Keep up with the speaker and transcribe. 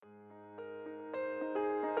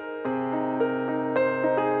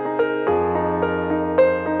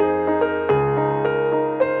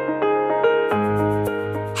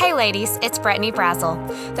ladies, it's Brittany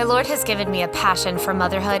Brazel. The Lord has given me a passion for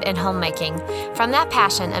motherhood and homemaking. From that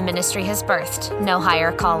passion, a ministry has birthed, No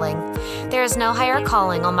Higher Calling. There is no higher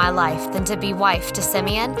calling on my life than to be wife to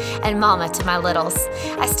Simeon and mama to my littles.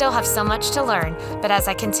 I still have so much to learn, but as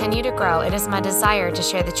I continue to grow, it is my desire to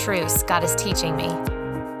share the truths God is teaching me.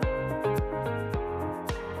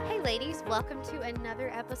 Hey ladies, welcome to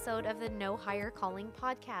another episode of the No Higher Calling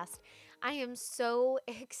podcast. I am so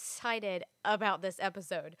excited about this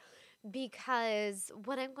episode because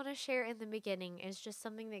what I'm going to share in the beginning is just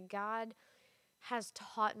something that God has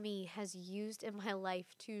taught me, has used in my life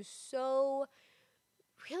to so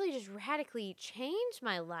really just radically change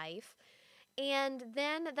my life. And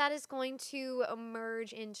then that is going to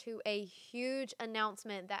emerge into a huge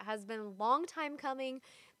announcement that has been a long time coming,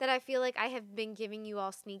 that I feel like I have been giving you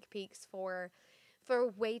all sneak peeks for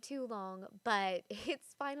way too long, but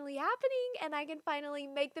it's finally happening and I can finally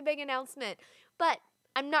make the big announcement. But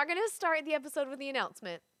I'm not going to start the episode with the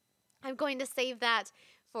announcement. I'm going to save that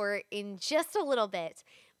for in just a little bit.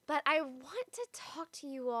 But I want to talk to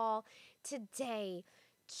you all today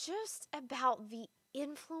just about the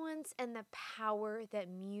influence and the power that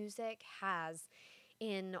music has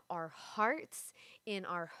in our hearts, in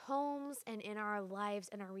our homes, and in our lives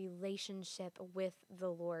and our relationship with the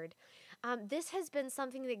Lord. This has been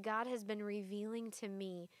something that God has been revealing to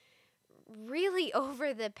me really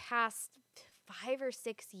over the past 5 or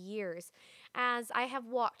 6 years as I have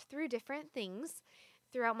walked through different things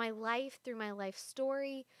throughout my life, through my life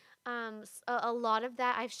story. A lot of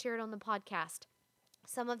that I've shared on the podcast.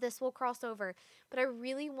 Some of this will cross over, but I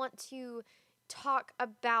really want to talk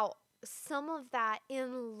about some of that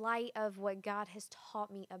in light of what God has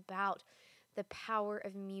taught me about the power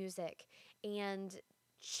of music and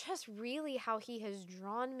just really how He has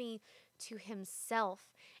drawn me to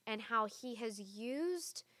Himself and how He has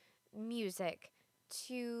used music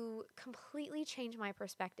to completely change my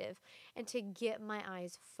perspective and to get my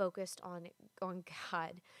eyes focused on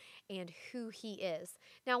God and who He is.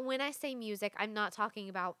 Now, when I say music, I'm not talking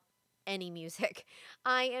about any music.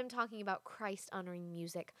 I am talking about Christ-honoring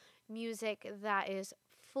music, music that is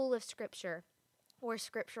full of scripture or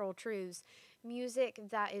scriptural truths, music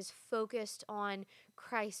that is focused on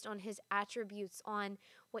Christ, on His attributes, on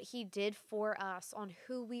what He did for us, on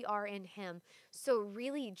who we are in Him. So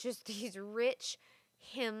really just these rich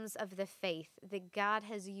hymns of the faith that God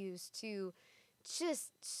has used to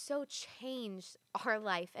just so change our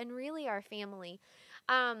life and really our family.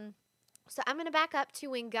 So I'm going to back up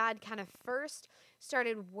to when God kind of first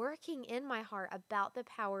started working in my heart about the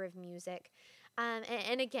power of music.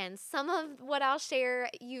 And again, some of what I'll share,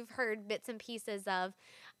 you've heard bits and pieces of.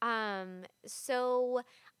 So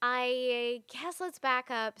I guess let's back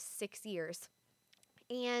up 6 years.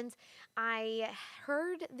 And I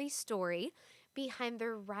heard the story behind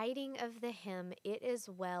the writing of the hymn, It Is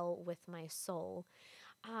Well With My Soul.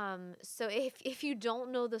 So if you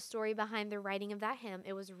don't know the story behind the writing of that hymn,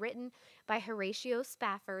 it was written by Horatio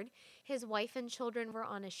Spafford. His wife and children were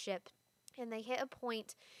on a ship, and they hit a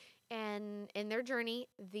point, and in their journey,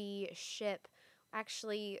 the ship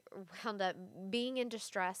actually wound up being in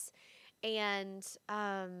distress, and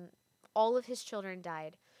all of his children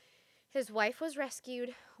died. His wife was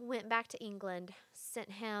rescued, went back to England,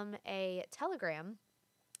 sent him a telegram,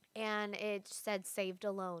 and it said saved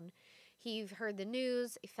alone. He heard the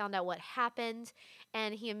news, he found out what happened,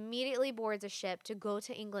 and he immediately boards a ship to go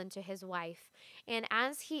to England to his wife. And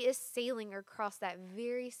as he is sailing across that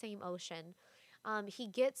very same ocean, he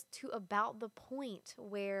gets to about the point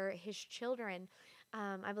where his children,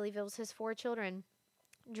 I believe it was his 4 children,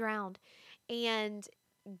 drowned. And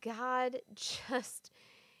God just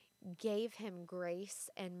gave him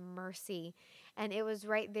grace and mercy. And it was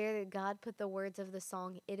right there that God put the words of the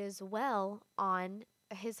song, It Is Well, on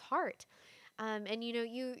his heart. And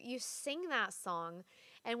you sing that song,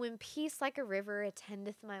 and when peace like a river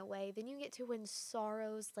attendeth my way, then you get to when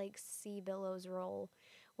sorrows like sea billows roll.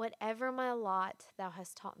 Whatever my lot, thou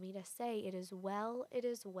hast taught me to say, it is well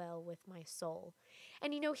with my soul.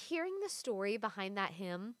 And hearing the story behind that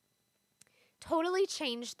hymn totally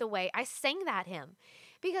changed the way I sang that hymn.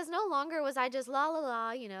 Because no longer was I just la la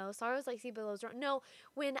la, sorrows like sea billows. No,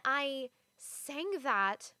 when I sang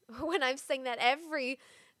that, when I've sang that every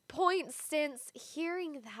point since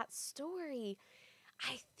hearing that story,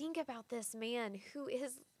 I think about this man who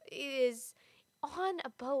is on a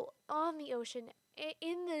boat on the ocean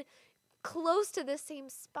in the close to the same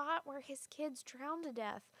spot where his kids drowned to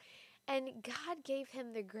death. And God gave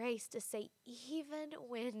him the grace to say, even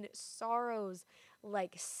when sorrows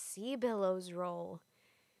like sea billows roll,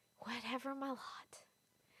 whatever my lot,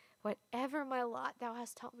 thou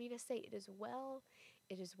hast taught me to say, it is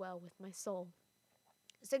it is well with my soul.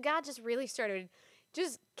 So God just really started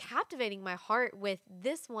just captivating my heart with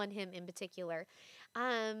this one hymn in particular.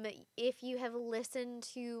 Um, if you have listened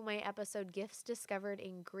to my episode Gifts Discovered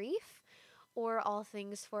in Grief or All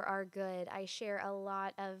Things for Our Good, I share a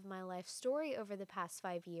lot of my life story over the past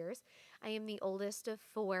 5 years. I am the oldest of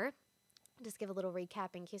four. Just give a little recap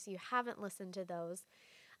in case you haven't listened to those.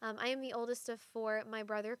 I am the oldest of four. My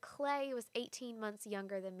brother Clay was 18 months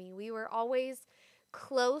younger than me. We were always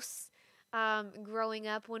close growing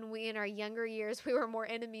up. When we, in our younger years, we were more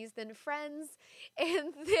enemies than friends.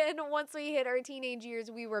 And then once we hit our teenage years,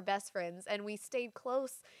 we were best friends and we stayed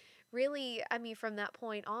close really, I mean, from that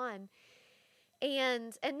point on.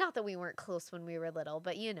 And not that we weren't close when we were little,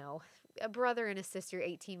 but you know, a brother and a sister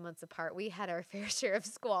 18 months apart, we had our fair share of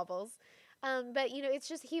squabbles. But you know, it's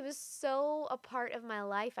just he was so a part of my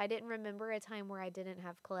life. I didn't remember a time where I didn't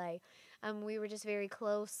have Clay. We were just very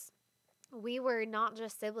close. We were not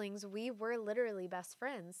just siblings, we were literally best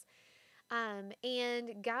friends. And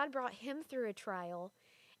God brought him through a trial.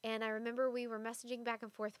 And I remember we were messaging back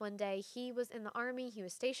and forth one day. He was in the army, he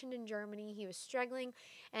was stationed in Germany, he was struggling.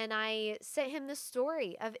 And I sent him the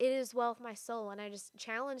story of It Is Well with My Soul. And I just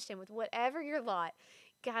challenged him with whatever your lot,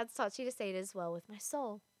 God's taught you to say, It Is Well with My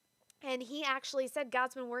Soul. And he actually said,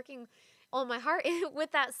 God's been working on my heart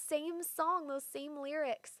with that same song, those same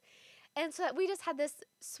lyrics. And so we just had this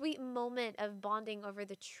sweet moment of bonding over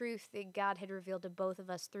the truth that God had revealed to both of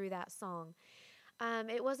us through that song.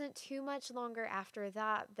 It wasn't too much longer after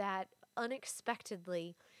that that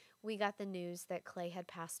unexpectedly we got the news that Clay had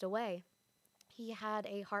passed away. He had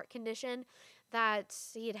a heart condition that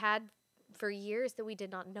he had had for years that we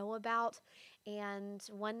did not know about. And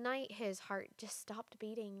one night his heart just stopped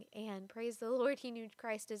beating. And praise the Lord, he knew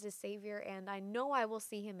Christ as his Savior. And I know I will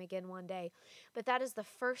see him again one day. But that is the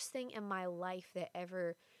first thing in my life that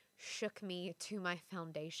ever shook me to my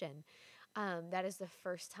foundation. That is the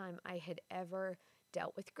first time I had ever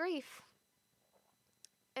dealt with grief.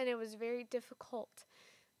 And it was very difficult.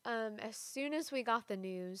 As soon as we got the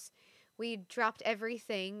news, we dropped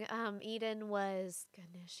everything. Eden was,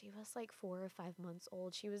 goodness, she was like 4 or 5 months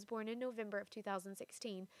old. She was born in November of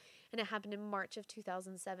 2016, and it happened in March of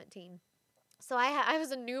 2017. So I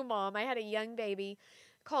was a new mom. I had a young baby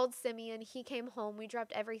called Simeon. He came home. We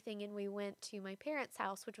dropped everything, and we went to my parents'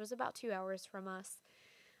 house, which was about 2 hours from us.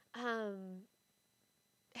 And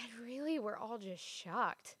really, we're all just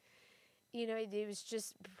shocked. You know, it was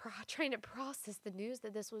just trying to process the news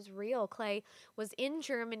that this was real. Clay was in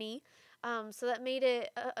Germany, so that made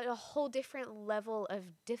it a whole different level of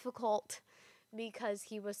difficult because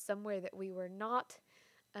he was somewhere that we were not.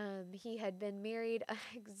 He had been married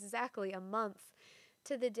exactly a month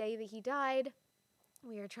to the day that he died.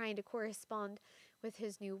 We were trying to correspond with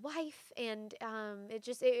his new wife, and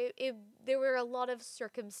there were a lot of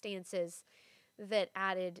circumstances that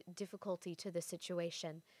added difficulty to the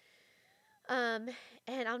situation. And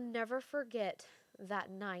I'll never forget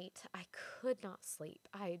that night. I could not sleep.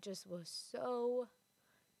 I just was so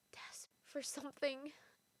desperate for something.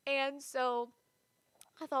 And so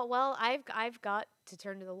I thought, well, I've got to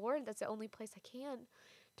turn to the Lord. That's the only place I can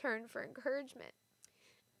turn for encouragement.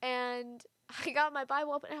 And I got my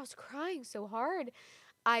Bible open and I was crying so hard.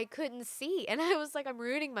 I couldn't see. And I was like, I'm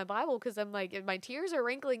reading my Bible because I'm like, my tears are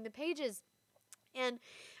wrinkling the pages. And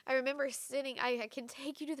I remember sitting, I can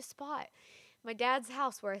take you to the spot, my dad's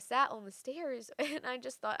house where I sat on the stairs, and I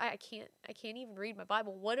just thought, I can't even read my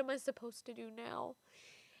Bible. What am I supposed to do now?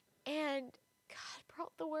 And God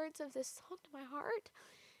brought the words of this song to my heart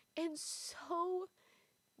and so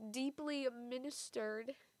deeply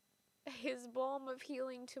ministered his balm of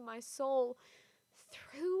healing to my soul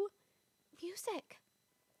through music.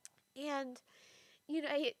 And, you know,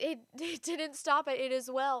 it didn't stop at It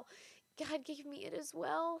Is Well. God gave me It Is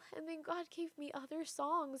Well, and then God gave me other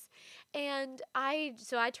songs. And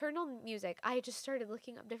so I turned on music. I just started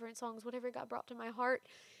looking up different songs, whatever got brought to my heart.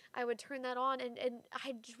 I would turn that on, and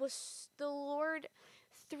the Lord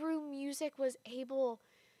through music was able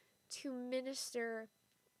to minister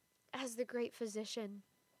as the great physician.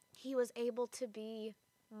 He was able to be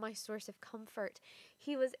my source of comfort.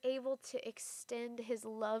 He was able to extend his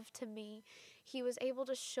love to me. He was able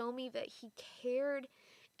to show me that he cared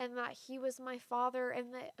and that he was my father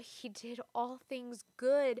and that he did all things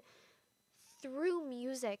good through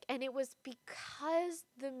music. And it was because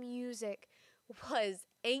the music was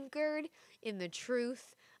anchored in the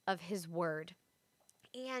truth of his word.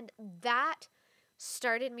 And that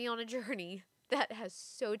started me on a journey that has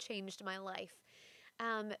so changed my life.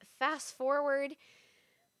 Fast forward,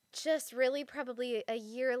 just really probably a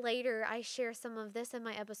year later, I share some of this in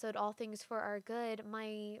my episode, All Things for Our Good.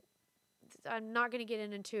 I'm not going to get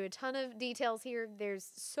into a ton of details here. There's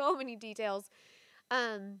so many details.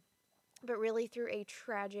 But really through a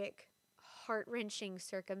tragic, heart-wrenching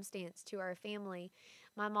circumstance to our family,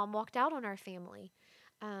 my mom walked out on our family.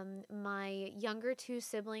 My younger two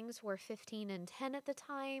siblings were 15 and 10 at the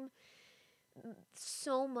time.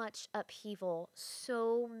 So much upheaval,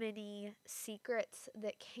 so many secrets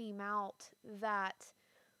that came out that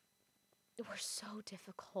were so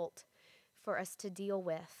difficult for us to deal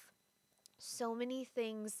with. So many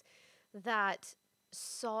things that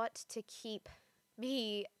sought to keep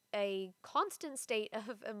me a constant state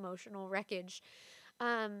of emotional wreckage.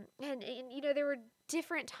 And there were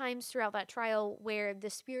different times throughout that trial where the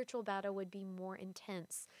spiritual battle would be more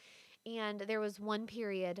intense. And there was one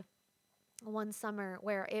period, one summer,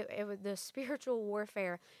 where the spiritual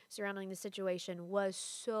warfare surrounding the situation was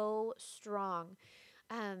so strong.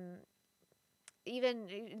 Um,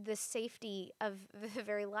 Even the safety of the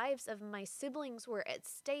very lives of my siblings were at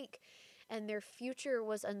stake, and their future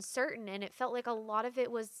was uncertain, and it felt like a lot of it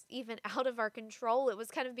was even out of our control. It was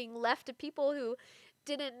kind of being left to people who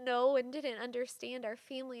didn't know and didn't understand our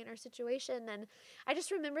family and our situation. And I just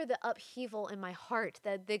remember the upheaval in my heart,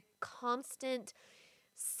 the constant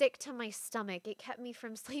sick to my stomach. It kept me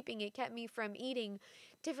from sleeping, it kept me from eating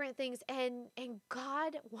different things, and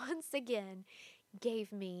God once again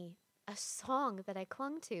gave me a song that I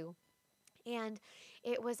clung to. And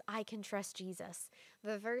it was I Can Trust Jesus.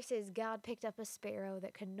 The verse is, God picked up a sparrow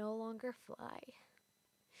that could no longer fly.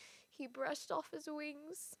 He brushed off his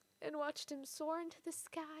wings and watched him soar into the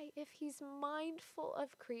sky. If he's mindful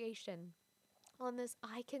of creation, on this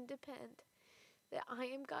I can depend, that I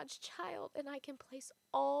am God's child and I can place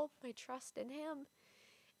all my trust in him.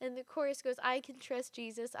 And the chorus goes, I can trust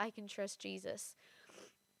Jesus, I can trust Jesus.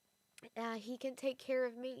 He can take care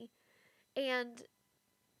of me. And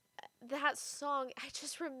that song, I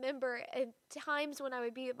just remember at times when I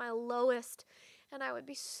would be at my lowest and I would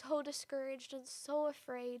be so discouraged and so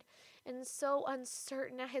afraid and so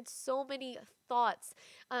uncertain. I had so many thoughts.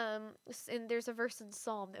 And there's a verse in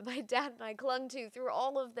Psalm that my dad and I clung to through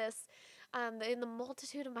all of this. In the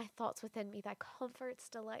multitude of my thoughts within me, that comforts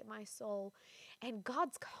delight my soul. And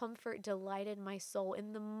God's comfort delighted my soul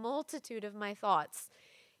in the multitude of my thoughts.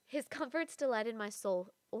 His comforts delighted my soul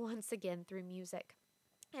once again through music.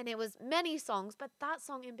 And it was many songs, but that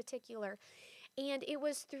song in particular. And it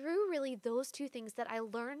was through really those two things that I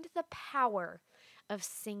learned the power of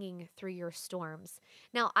singing through your storms.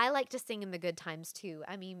 Now, I like to sing in the good times too.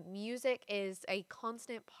 I mean, music is a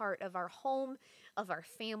constant part of our home, of our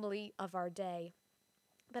family, of our day.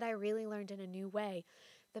 But I really learned in a new way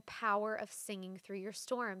the power of singing through your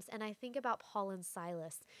storms. And I think about Paul and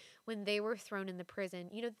Silas when they were thrown in the prison.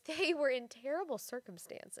 They were in terrible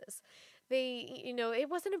circumstances. It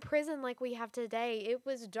wasn't a prison like we have today. It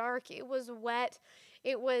was dark. It was wet.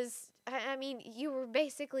 It was,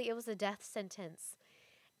 it was a death sentence.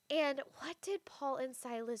 And what did Paul and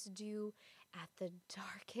Silas do at the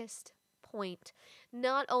darkest point?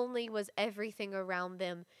 Not only was everything around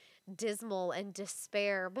them dismal and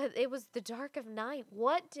despair, but it was the dark of night.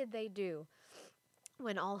 What did they do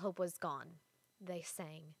when all hope was gone? They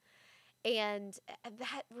sang. And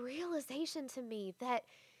that realization to me that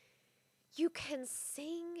you can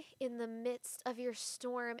sing in the midst of your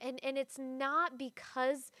storm. And it's not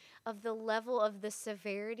because of the level of the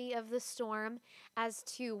severity of the storm as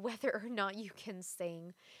to whether or not you can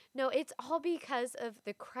sing. No, it's all because of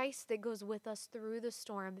the Christ that goes with us through the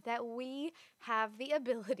storm, that we have the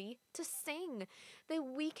ability to sing, that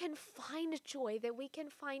we can find joy, that we can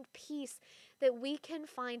find peace, that we can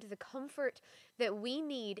find the comfort that we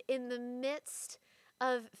need in the midst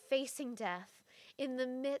of facing death, in the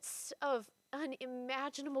midst of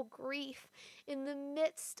unimaginable grief, in the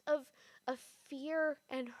midst of fear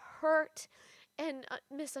and hurt and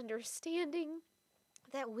misunderstanding,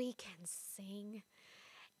 that we can sing.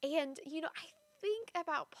 And, I think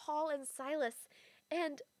about Paul and Silas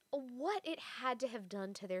and what it had to have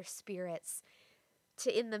done to their spirits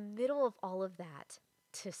to, in the middle of all of that,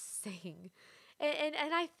 to sing. And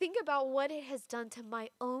I think about what it has done to my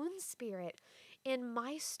own spirit in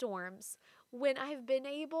my storms when I've been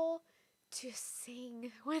able to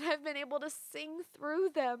sing, when I've been able to sing through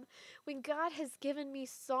them, when God has given me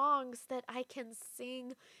songs that I can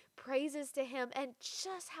sing praises to Him, and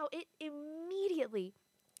just how it immediately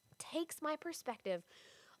takes my perspective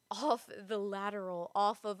off the lateral,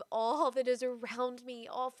 off of all that is around me,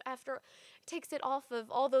 takes it off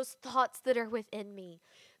of all those thoughts that are within me,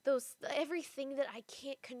 everything that I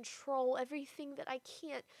can't control, everything that I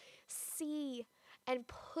can't see, and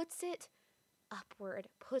puts it upward,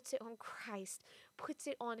 puts it on Christ, puts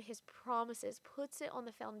it on his promises, puts it on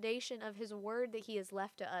the foundation of his word that he has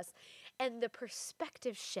left to us. And the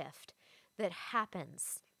perspective shift that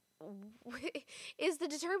happens is the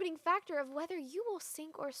determining factor of whether you will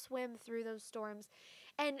sink or swim through those storms.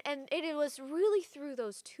 And it was really through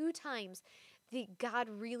those two times that God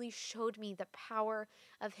really showed me the power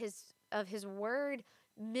of his word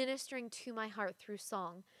ministering to my heart through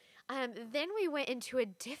song. Then we went into a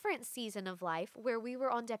different season of life where we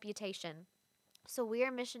were on deputation. So we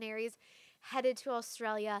are missionaries headed to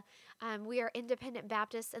Australia. We are independent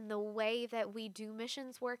Baptists, and the way that we do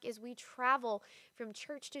missions work is we travel from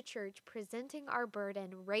church to church, presenting our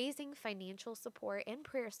burden, raising financial support and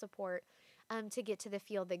prayer support to get to the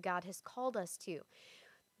field that God has called us to.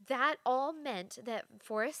 That all meant that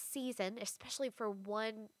for a season, especially for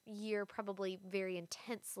 1 year, probably very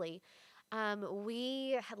intensely,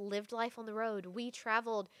 we had lived life on the road. We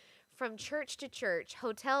traveled from church to church,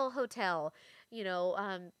 hotel,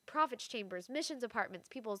 prophets chambers, missions apartments,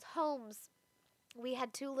 people's homes. We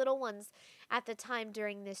had two little ones at the time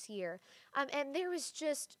during this year. And there was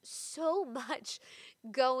just so much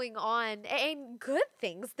going on and good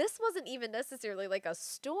things. This wasn't even necessarily like a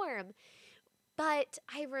storm, but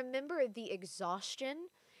I remember the exhaustion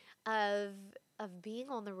of being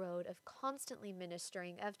on the road, of constantly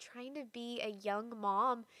ministering, of trying to be a young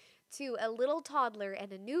mom to a little toddler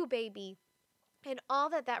and a new baby and all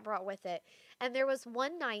that brought with it. And there was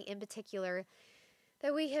one night in particular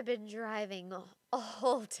that we had been driving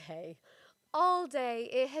all day. All day.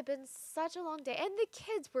 It had been such a long day. And the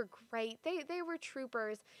kids were great. They were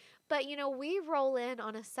troopers. But, we roll in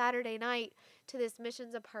on a Saturday night to this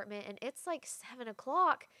missions apartment, and it's like 7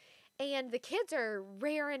 o'clock. And the kids are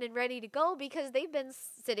raring and ready to go because they've been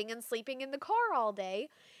sitting and sleeping in the car all day.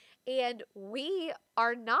 And we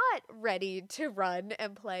are not ready to run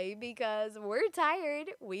and play because we're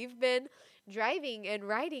tired. We've been driving and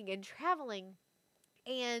riding and traveling.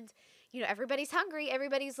 And, everybody's hungry.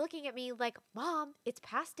 Everybody's looking at me like, Mom, it's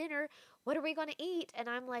past dinner. What are we going to eat? And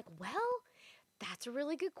I'm like, well, that's a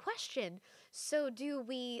really good question. So do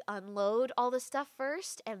we unload all the stuff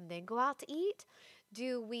first and then go out to eat?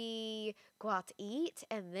 Do we go out to eat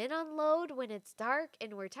and then unload when it's dark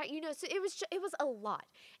and we're tired? So it was a lot.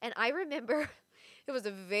 And I remember it was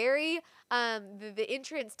a very the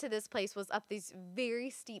entrance to this place was up these very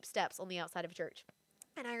steep steps on the outside of church.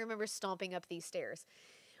 And I remember stomping up these stairs,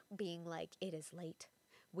 being like, it is late.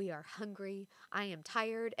 We are hungry. I am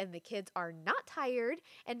tired, and the kids are not tired.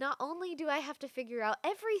 And not only do I have to figure out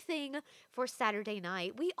everything for Saturday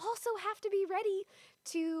night, we also have to be ready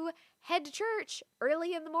to head to church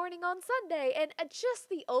early in the morning on Sunday. And just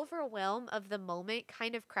the overwhelm of the moment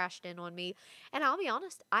kind of crashed in on me. And I'll be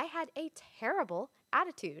honest, I had a terrible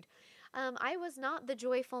attitude. I was not the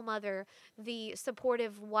joyful mother, the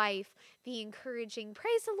supportive wife, the encouraging,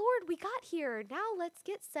 praise the Lord, we got here. Now let's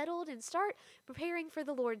get settled and start preparing for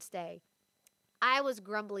the Lord's Day. I was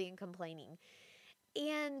grumbly and complaining.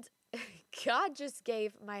 And God just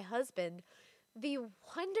gave my husband the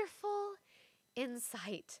wonderful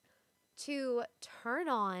insight to turn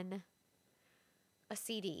on a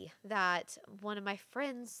CD that one of my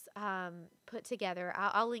friends put together.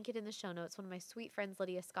 I'll link it in the show notes. One of my sweet friends,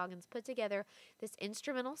 Lydia Scoggins, put together this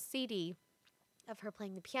instrumental CD of her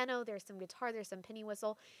playing the piano. There's some guitar, there's some penny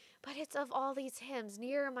whistle, but it's of all these hymns.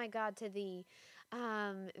 Nearer, my God, to thee.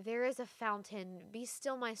 There is a fountain. Be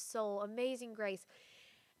still, my soul. Amazing grace.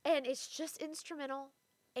 And it's just instrumental.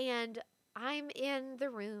 And I'm in the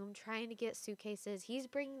room trying to get suitcases. He's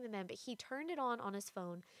bringing them in, but he turned it on his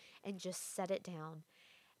phone and just set it down.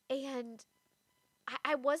 And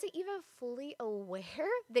I wasn't even fully aware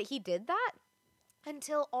that he did that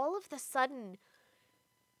until all of the sudden,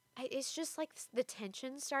 it's just like the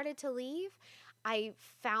tension started to leave. I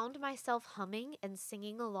found myself humming and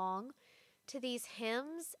singing along to these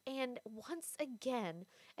hymns. And once again,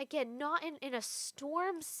 not in a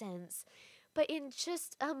storm sense, but in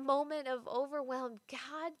just a moment of overwhelm,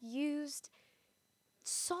 God used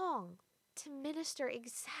song to minister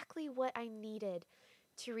exactly what I needed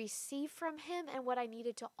to receive from him and what I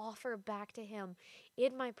needed to offer back to him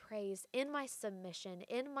in my praise, in my submission,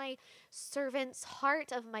 in my servant's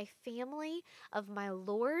heart of my family, of my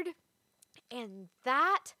Lord. And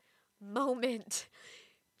that moment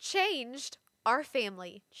changed our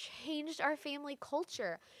family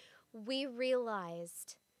culture. We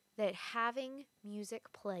realized that having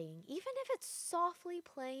music playing, even if it's softly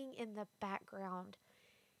playing in the background,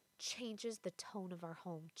 changes the tone of our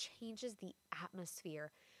home, changes the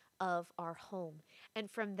atmosphere of our home.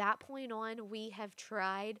 And from that point on, we have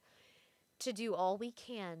tried to do all we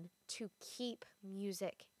can to keep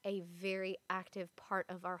music a very active part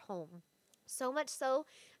of our home. So much so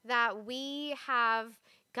that we have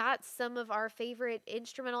got some of our favorite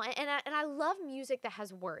instrumental, and I love music that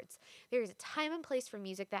has words. There's a time and place for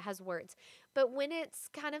music that has words. But when it's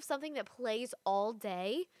kind of something that plays all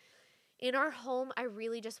day in our home, I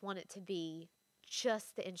really just want it to be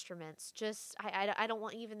just the instruments. Just I don't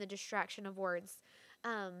want even the distraction of words.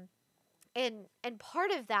 Um, and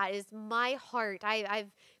part of that is my heart.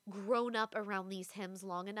 I've grown up around these hymns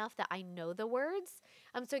long enough that I know the words.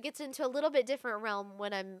 So it gets into a little bit different realm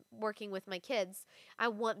when I'm working with my kids. I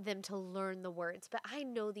want them to learn the words, but I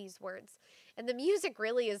know these words. And the music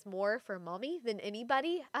really is more for mommy than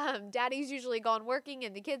anybody. Daddy's usually gone working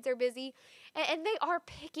and the kids are busy, and they are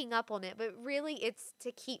picking up on it, but really it's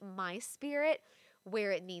to keep my spirit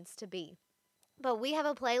where it needs to be. But we have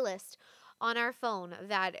a playlist on our phone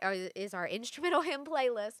is our instrumental hymn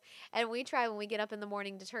playlist. And we try when we get up in the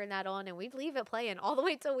morning to turn that on, and we leave it playing all the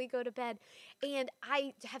way till we go to bed. And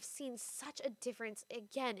I have seen such a difference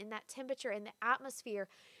again in that temperature and the atmosphere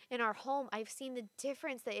in our home. I've seen the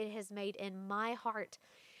difference that it has made in my heart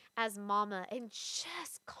as mama. And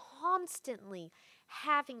just constantly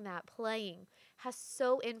having that playing has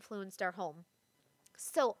so influenced our home.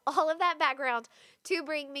 So, all of that background to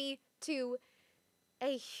bring me to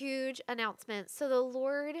a huge announcement. So the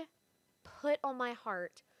Lord put on my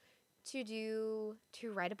heart to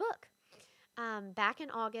write a book. Back in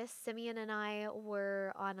August, Simeon and I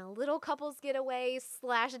were on a little couples getaway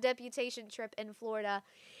 / deputation trip in Florida.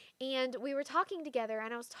 And we were talking together,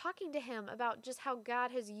 and I was talking to him about just how God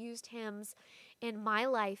has used hymns in my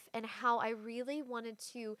life and how I really wanted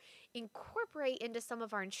to incorporate into some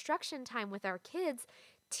of our instruction time with our kids,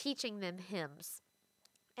 teaching them hymns.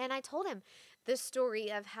 And I told him the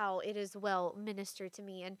story of how it is well ministered to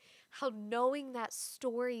me, and how knowing that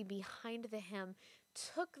story behind the hymn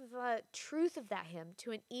took the truth of that hymn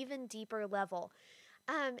to an even deeper level.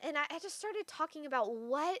 And I just started talking about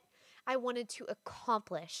what I wanted to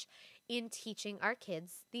accomplish in teaching our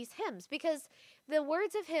kids these hymns, because the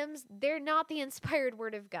words of hymns, they're not the inspired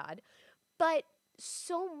word of God, but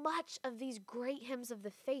so much of these great hymns of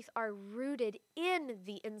the faith are rooted in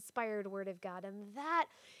the inspired word of God. And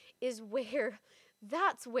is where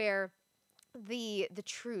that's where the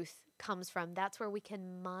truth comes from. That's where we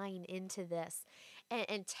can mine into this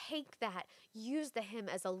and take that, use the hymn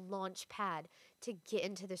as a launch pad to get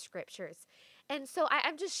into the scriptures. And so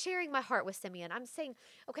I'm just sharing my heart with Simeon. I'm saying,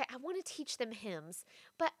 okay, I want to teach them hymns,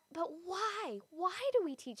 but why? Why do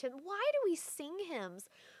we teach him? Why do we sing hymns?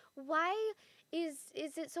 Why is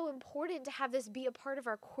it so important to have this be a part of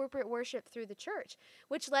our corporate worship through the church?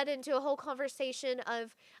 Which led into a whole conversation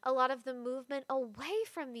of a lot of the movement away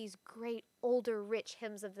from these great older rich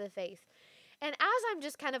hymns of the faith. And as I'm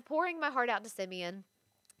just kind of pouring my heart out to Simeon,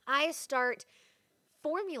 I start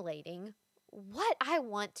formulating what I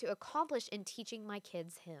want to accomplish in teaching my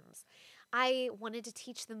kids hymns. I wanted to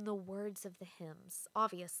teach them the words of the hymns.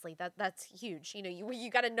 Obviously, that's huge. You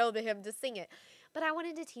got to know the hymn to sing it. But I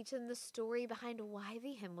wanted to teach them the story behind why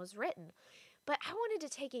the hymn was written. But I wanted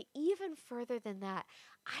to take it even further than that.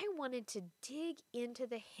 I wanted to dig into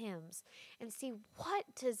the hymns and see, what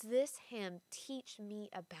does this hymn teach me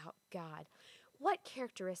about God? What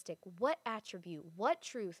characteristic, what attribute, what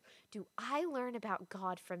truth do I learn about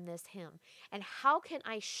God from this hymn? And how can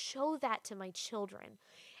I show that to my children?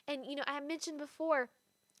 And, I mentioned before,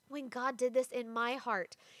 when God did this in my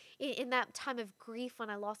heart, in that time of grief when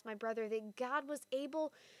I lost my brother, that God was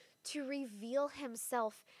able to reveal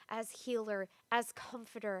himself as healer, as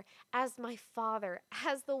comforter, as my father,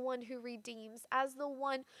 as the one who redeems, as the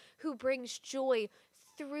one who brings joy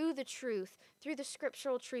through the truth, through the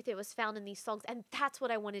scriptural truth that was found in these songs. And that's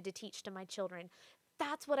what I wanted to teach to my children.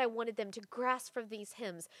 That's what I wanted them to grasp from these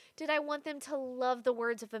hymns. Did I want them to love the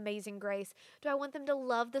words of Amazing Grace? Do I want them to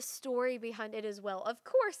love the story behind it as well? Of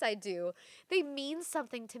course I do. They mean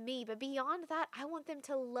something to me. But beyond that, I want them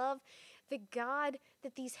to love the God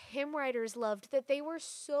that these hymn writers loved, that they were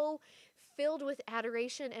so filled with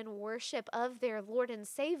adoration and worship of their Lord and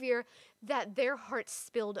Savior that their hearts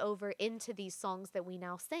spilled over into these songs that we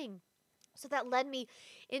now sing. So that led me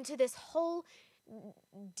into this whole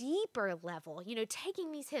deeper level,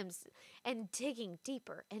 taking these hymns and digging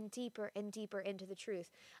deeper and deeper and deeper into the truth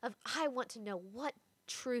of, I want to know, what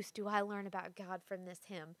truth do I learn about God from this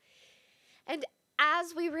hymn? And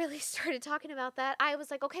as we really started talking about that, I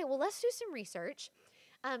was like, okay, well, let's do some research.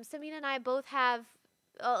 Samina and I both have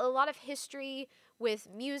a lot of history with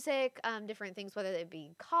music, different things, whether it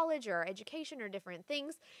be college or education or different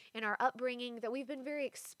things in our upbringing, that we've been very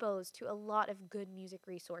exposed to a lot of good music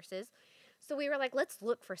resources. So we were like, let's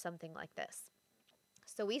look for something like this.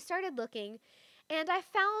 So we started looking, and I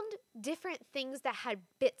found different things that had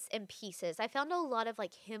bits and pieces. I found a lot of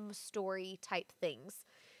like hymn story type things,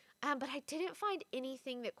 but I didn't find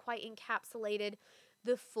anything that quite encapsulated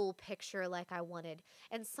the full picture like I wanted,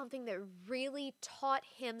 and something that really taught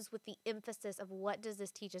hymns with the emphasis of what does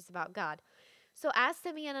this teach us about God. So as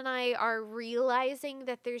Simeon and I are realizing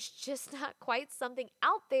that there's just not quite something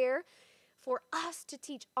out there for us to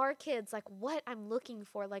teach our kids, like what I'm looking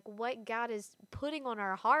for, like what God is putting on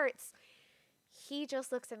our hearts, he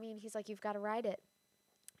just looks at me and he's like, you've got to write it.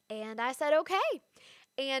 And I said, okay.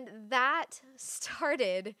 And that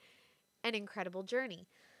started an incredible journey.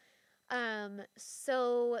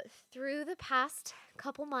 So through the past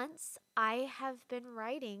couple months, I have been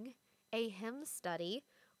writing a hymn study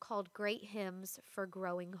called Great Hymns for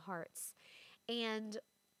Growing Hearts. And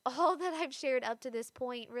all that I've shared up to this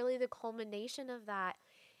point, really the culmination of that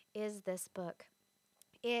is this book.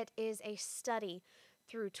 It is a study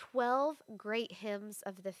through 12 great hymns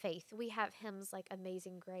of the faith. We have hymns like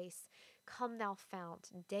Amazing Grace, Come Thou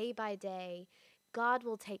Fount, Day by Day, God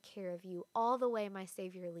Will Take Care of You, All the Way My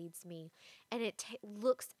Savior Leads Me. And it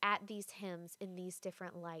looks at these hymns in these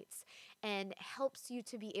different lights and helps you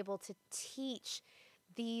to be able to teach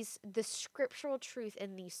the scriptural truth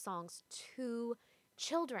in these songs to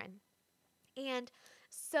children. And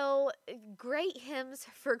so, Great Hymns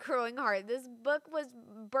for Growing Heart. This book was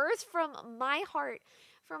birthed from my heart,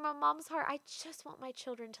 from my mom's heart. I just want my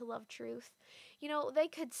children to love truth. You know, they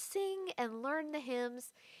could sing and learn the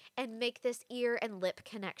hymns and make this ear and lip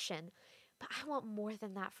connection. But I want more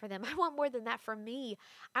than that for them. I want more than that for me.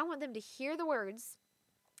 I want them to hear the words,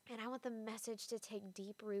 and I want the message to take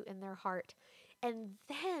deep root in their heart. And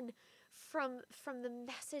then from the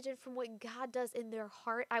message and from what God does in their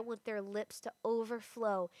heart, I want their lips to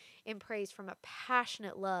overflow in praise from a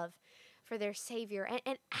passionate love for their Savior.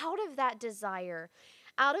 And out of that desire,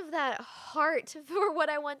 out of that heart for what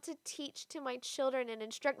I want to teach to my children and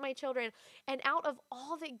instruct my children, and out of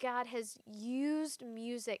all that God has used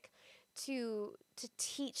music to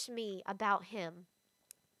teach me about Him,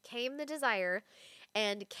 came the desire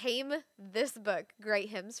and came this book, Great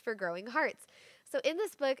Hymns for Growing Hearts. So in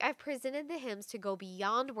this book, I've presented the hymns to go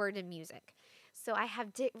beyond word and music. So I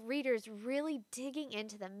have readers really digging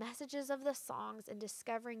into the messages of the songs and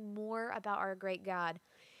discovering more about our great God.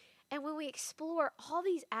 And when we explore all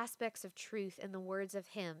these aspects of truth in the words of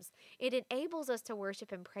hymns, it enables us to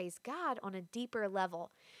worship and praise God on a deeper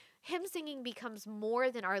level. Hymn singing becomes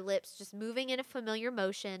more than our lips just moving in a familiar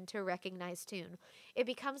motion to a recognized tune. It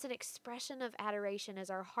becomes an expression of adoration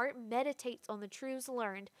as our heart meditates on the truths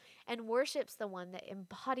learned and worships the one that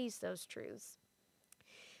embodies those truths.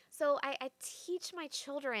 So I teach my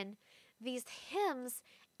children these hymns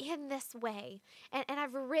in this way. And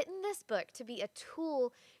I've written this book to be a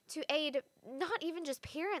tool to aid not even just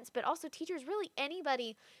parents, but also teachers, really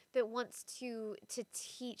anybody that wants to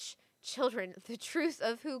teach children the truth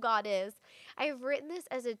of who God is. I have written this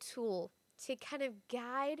as a tool to kind of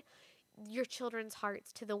guide your children's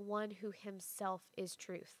hearts to the one who himself is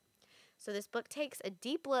truth. So this book takes a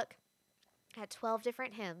deep look at 12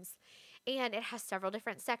 different hymns, and it has several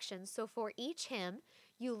different sections. So for each hymn,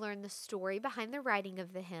 you learn the story behind the writing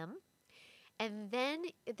of the hymn. And then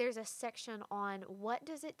there's a section on what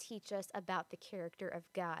does it teach us about the character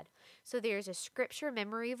of God. So there's a scripture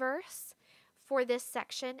memory verse for this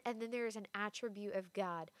section, and then there's an attribute of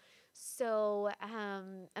God. So,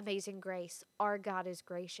 Amazing Grace, our God is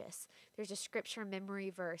gracious. There's a scripture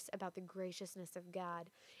memory verse about the graciousness of God.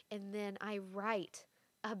 And then I write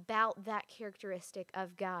about that characteristic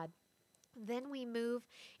of God. Then we move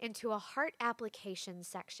into a heart application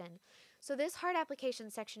section. So this heart application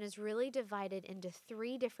section is really divided into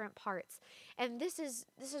 3 different parts. And this is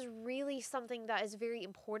really something that is very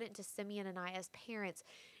important to Simeon and I as parents.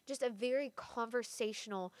 Just a very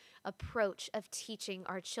conversational approach of teaching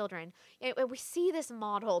our children. And we see this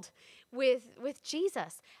modeled with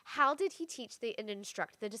Jesus. How did he teach and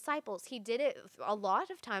instruct the disciples? He did it a lot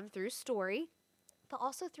of time through story, but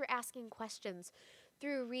also through asking questions,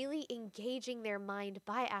 through really engaging their mind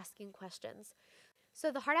by asking questions. So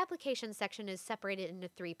the heart application section is separated into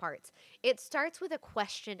 3 parts. It starts with a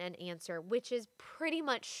question and answer, which is pretty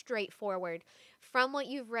much straightforward. From what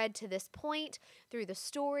you've read to this point, through the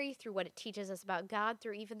story, through what it teaches us about God,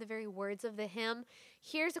 through even the very words of the hymn,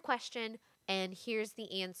 here's a question and here's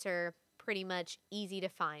the answer, pretty much easy to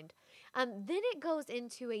find. Then it goes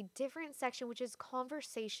into a different section, which is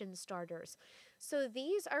conversation starters. So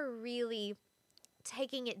these are really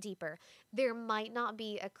taking it deeper. There might not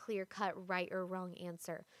be a clear-cut right or wrong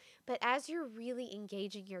answer, but as you're really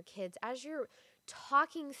engaging your kids, as you're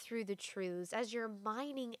talking through the truths, as you're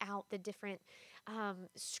mining out the different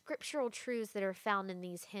scriptural truths that are found in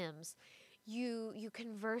these hymns, you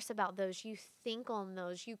converse about those, you think on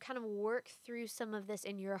those, you kind of work through some of this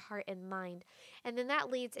in your heart and mind. And then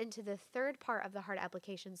that leads into the third part of the heart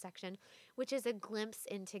application section, which is a glimpse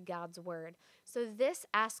into God's word. So this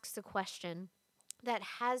asks a question that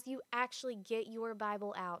has you actually get your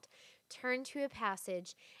Bible out, turn to a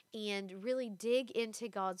passage, and really dig into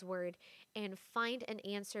God's word and find an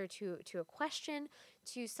answer to a question,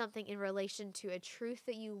 to something in relation to a truth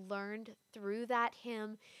that you learned through that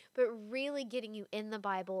hymn, but really getting you in the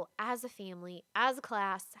Bible as a family, as a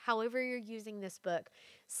class, however you're using this book,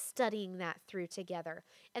 studying that through together.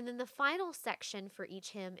 And then the final section for each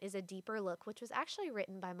hymn is a deeper look, which was actually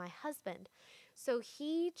written by my husband. So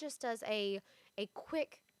he just does a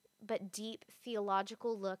quick but deep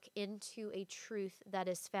theological look into a truth that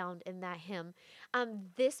is found in that hymn.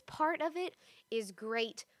 This part of it is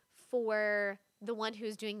great for the one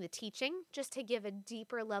who's doing the teaching, just to give a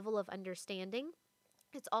deeper level of understanding.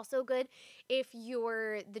 It's also good if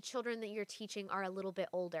the children that you're teaching are a little bit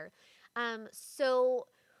older. So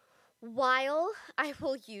while I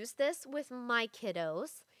will use this with my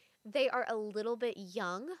kiddos, they are a little bit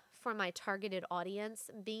young for my targeted audience.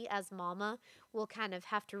 Me as mama will kind of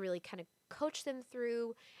have to really kind of coach them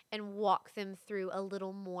through and walk them through a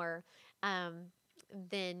little more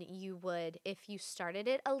than you would if you started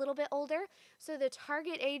it a little bit older. So the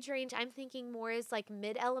target age range I'm thinking more is like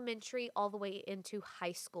mid-elementary all the way into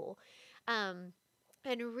high school. Um,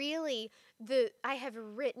 and really, I have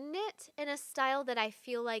written it in a style that I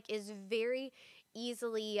feel like is very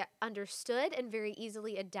easily understood and very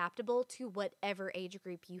easily adaptable to whatever age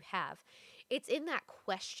group you have. It's in that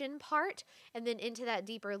question part and then into that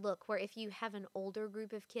deeper look where if you have an older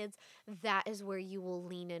group of kids, that is where you will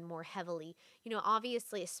lean in more heavily.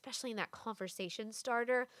 Obviously, especially in that conversation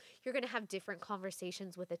starter, you're going to have different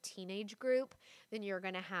conversations with a teenage group than you're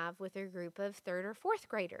going to have with a group of third or fourth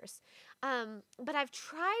graders. But I've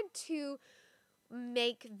tried to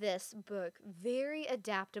make this book very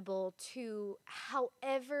adaptable to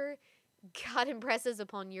however God impresses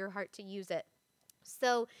upon your heart to use it.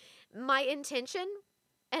 So, my intention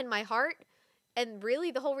and my heart, and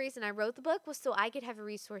really the whole reason I wrote the book was so I could have a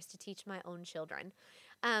resource to teach my own children.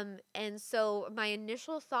 And so my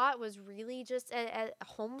initial thought was really just a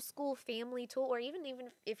homeschool family tool, or even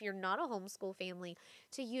if you're not a homeschool family,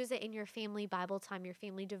 to use it in your family Bible time, your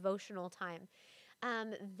family devotional time.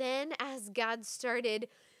 Then as God started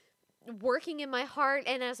working in my heart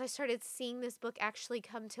and as I started seeing this book actually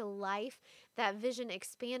come to life, that vision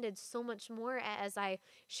expanded so much more as I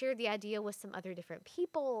shared the idea with some other different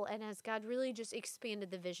people and as God really just expanded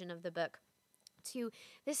the vision of the book.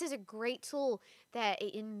 This is a great tool that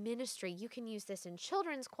in ministry you can use this in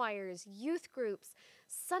children's choirs, youth groups,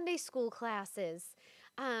 Sunday school classes.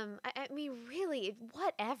 I mean, really,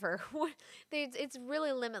 whatever. It's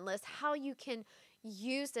really limitless how you can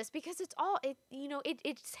use this because it's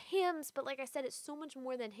hymns, but like I said, it's so much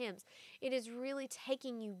more than hymns. It is really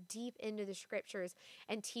taking you deep into the scriptures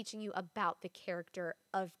and teaching you about the character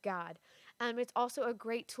of God. It's also a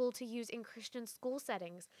great tool to use in Christian school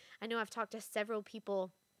settings. I know I've talked to several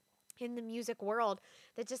people in the music world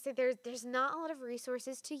that just say there's not a lot of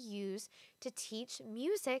resources to use to teach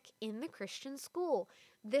music in the Christian school.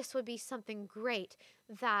 This would be something great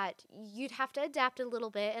that you'd have to adapt a little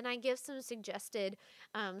bit, and I give some suggested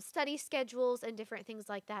study schedules and different things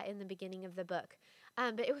like that in the beginning of the book.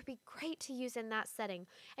 But it would be great to use in that setting.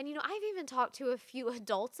 And, I've even talked to a few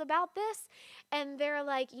adults about this, and they're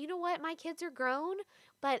like, you know what, my kids are grown,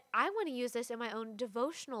 but I want to use this in my own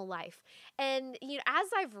devotional life. And, as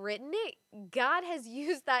I've written it, God has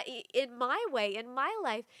used that in my way, in my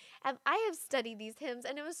life. And I have studied these hymns,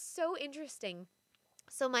 and it was so interesting.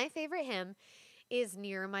 So, my favorite hymn is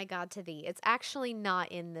Nearer My God to Thee. It's actually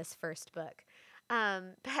not in this first book.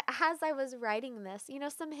 But as I was writing this,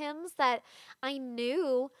 some hymns that I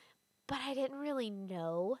knew, but I didn't really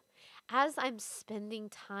know. As I'm spending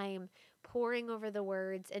time poring over the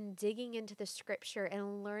words and digging into the scripture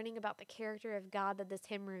and learning about the character of God that this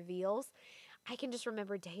hymn reveals, I can just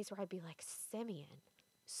remember days where I'd be like, Simeon,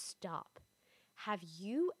 stop. Have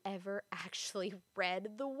you ever actually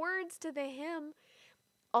read the words to the hymn?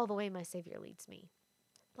 All the way my Savior leads me.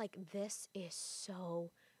 Like, this is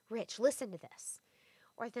so rich. Listen to this.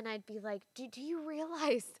 Or then I'd be like, do you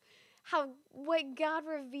realize what God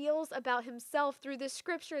reveals about himself through the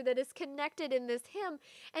scripture that is connected in this hymn?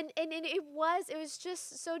 And it was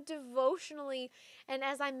just so devotionally. And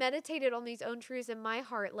as I meditated on these own truths in my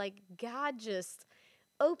heart, like God just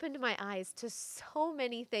opened my eyes to so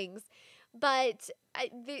many things But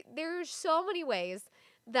there's so many ways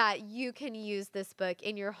that you can use this book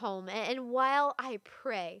in your home. And while I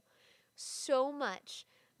pray so much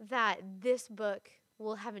that this book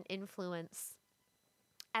will have an influence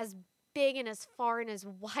as big and as far and as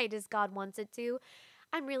wide as God wants it to,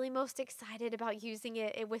 I'm really most excited about using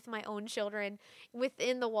it with my own children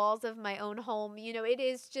within the walls of my own home.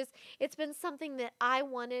 It's been something that I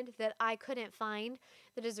wanted that I couldn't find,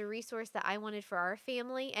 that is a resource that I wanted for our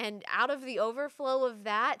family. And out of the overflow of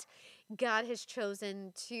that, God has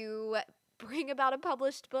chosen to bring about a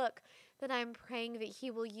published book that I'm praying that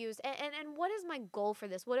He will use. And what is my goal for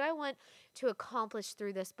this? What do I want to accomplish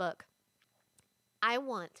through this book? I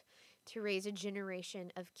want to raise a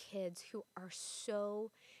generation of kids who are so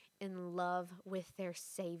in love with their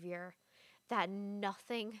Savior that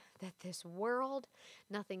nothing that this world,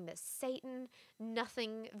 nothing that Satan,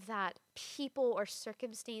 nothing that people or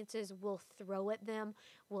circumstances will throw at them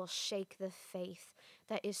will shake the faith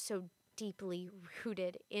that is so deeply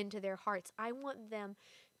rooted into their hearts. I want them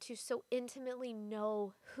to so intimately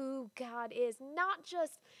know who God is, not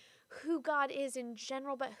just who God is in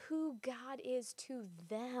general, but who God is to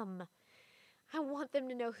them. I want them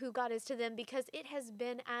to know who God is to them, because it has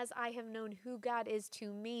been as I have known who God is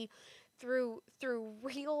to me through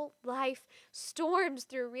real life storms,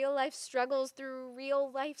 through real life struggles, through real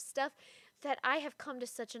life stuff, that I have come to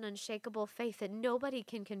such an unshakable faith that nobody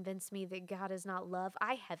can convince me that God is not love.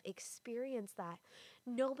 I have experienced that.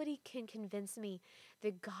 Nobody can convince me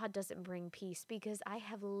that God doesn't bring peace, because I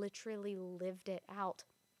have literally lived it out.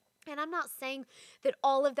 And I'm not saying that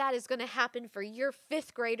all of that is going to happen for your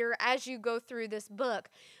fifth grader as you go through this book.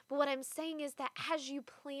 But what I'm saying is that as you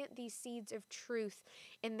plant these seeds of truth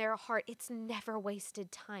in their heart, it's never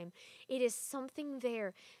wasted time. It is something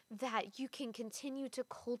there that you can continue to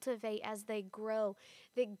cultivate as they grow,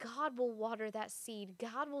 that God will water that seed.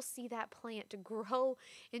 God will see that plant to grow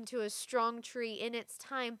into a strong tree in its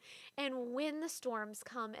time. And when the storms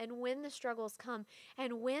come and when the struggles come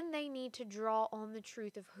and when they need to draw on the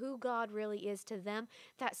truth of who God really is to them,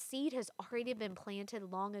 that seed has already been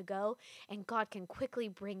planted long ago, and God can quickly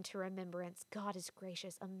bring to remembrance. God is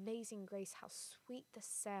gracious, amazing grace, how sweet the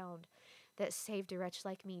sound that saved a wretch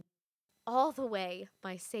like me. All the way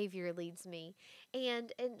my Savior leads me.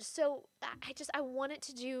 And so I wanted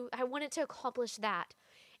to accomplish that.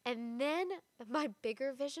 And then my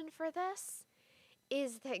bigger vision for this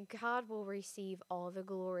is that God will receive all the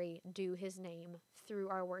glory due His name through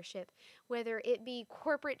our worship, whether it be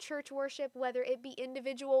corporate church worship, whether it be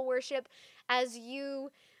individual worship, as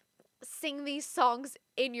you sing these songs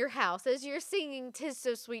in your house, as you're singing "'Tis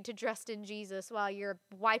So Sweet to Trust in Jesus" while you're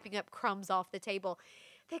wiping up crumbs off the table,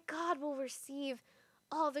 that God will receive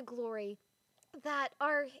all the glory, that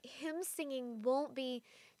our hymn singing won't be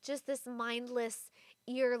just this mindless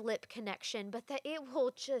ear lip connection, but that it will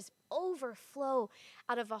just overflow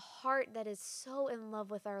out of a heart that is so in love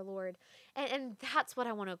with our Lord. And that's what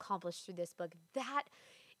I want to accomplish through this book. That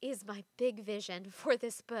is my big vision for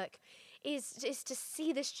this book, is to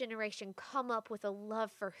see this generation come up with a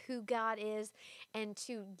love for who God is, and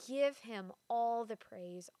to give Him all the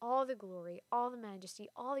praise, all the glory, all the majesty,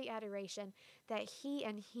 all the adoration that He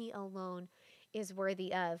and He alone is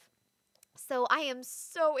worthy of. So I am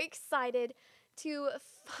so excited to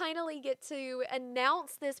finally get to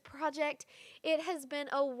announce this project. It has been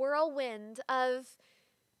a whirlwind of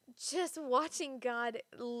just watching God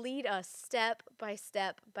lead us step by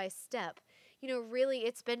step by step. Really,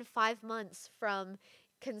 it's been 5 months from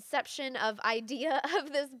conception of idea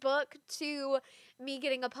of this book to me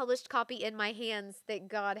getting a published copy in my hands, that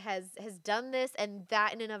God has done this, and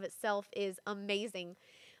that in and of itself is amazing.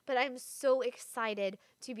 But I'm so excited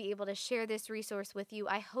to be able to share this resource with you.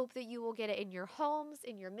 I hope that you will get it in your homes,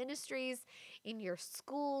 in your ministries, in your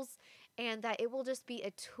schools, and that it will just be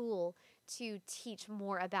a tool to teach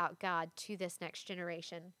more about God to this next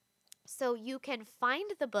generation. So you can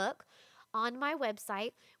find the book on my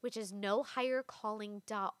website, which is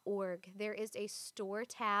nohighercalling.org. There is a store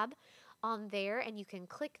tab on there, and you can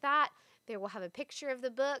click that. There will have a picture of the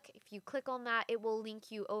book. If you click on that, it will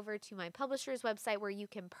link you over to my publisher's website where you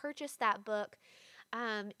can purchase that book.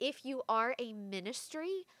 If you are a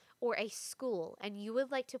ministry or a school and you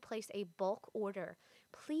would like to place a bulk order,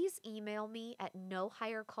 please email me at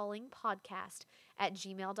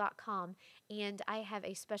nohighercallingpodcast@gmail.com, and I have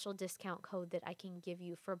a special discount code that I can give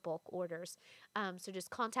you for bulk orders. So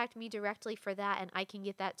just contact me directly for that, and I can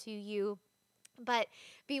get that to you. But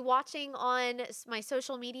be watching on my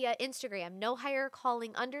social media, Instagram, no higher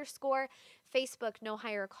calling _, Facebook, No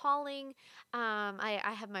Higher Calling. I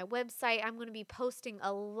have my website. I'm going to be posting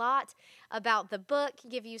a lot about the book,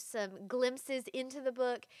 give you some glimpses into the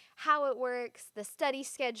book, how it works, the study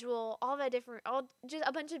schedule, just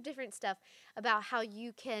a bunch of different stuff about how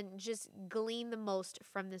you can just glean the most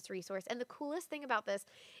from this resource. And the coolest thing about this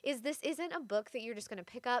isn't a book that you're just going to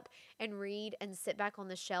pick up and read and sit back on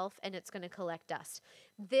the shelf and it's going to collect dust.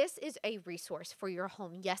 This is a resource for your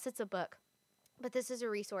home. Yes, it's a book, but this is a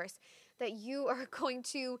resource that you are going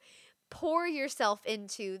to pour yourself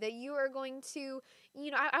into, that you are going to,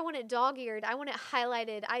 I want it dog-eared. I want it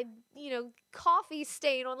highlighted. Coffee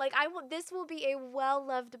stain on, this will be a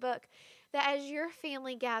well-loved book that as your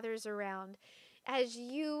family gathers around, as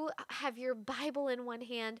you have your Bible in one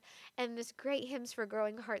hand and this Great Hymns for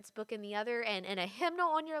Growing Hearts book in the other, and a hymnal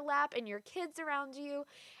on your lap and your kids around you,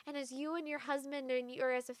 and as you and your husband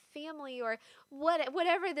or as a family or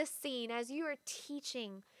whatever the scene, as you are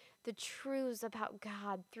teaching the truths about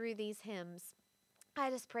God through these hymns, I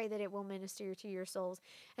just pray that it will minister to your souls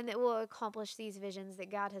and that will accomplish these visions that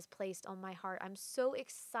God has placed on my heart. I'm so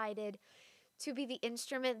excited to be the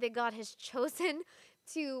instrument that God has chosen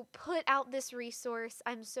to put out this resource.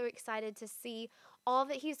 I'm so excited to see all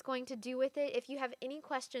that He's going to do with it. If you have any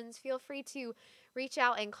questions, feel free to reach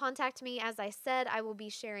out and contact me. As I said, I will be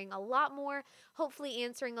sharing a lot more, hopefully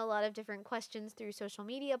answering a lot of different questions through social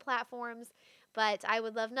media platforms. But I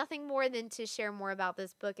would love nothing more than to share more about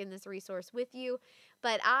this book and this resource with you.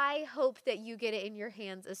 But I hope that you get it in your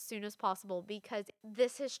hands as soon as possible, because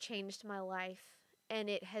this has changed my life and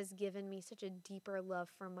it has given me such a deeper love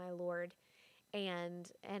for my Lord. And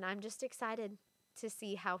I'm just excited to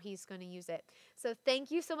see how He's going to use it. So thank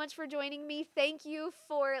you so much for joining me. Thank you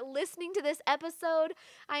for listening to this episode.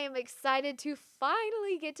 I am excited to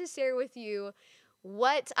finally get to share with you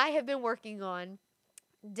what I have been working on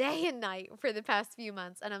day and night for the past few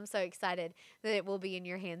months, and I'm so excited that it will be in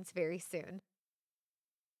your hands very soon.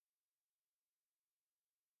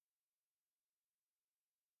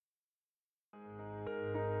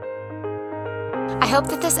 I hope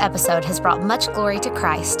that this episode has brought much glory to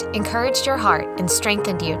Christ, encouraged your heart, and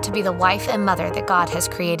strengthened you to be the wife and mother that God has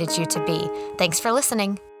created you to be. Thanks for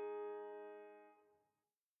listening.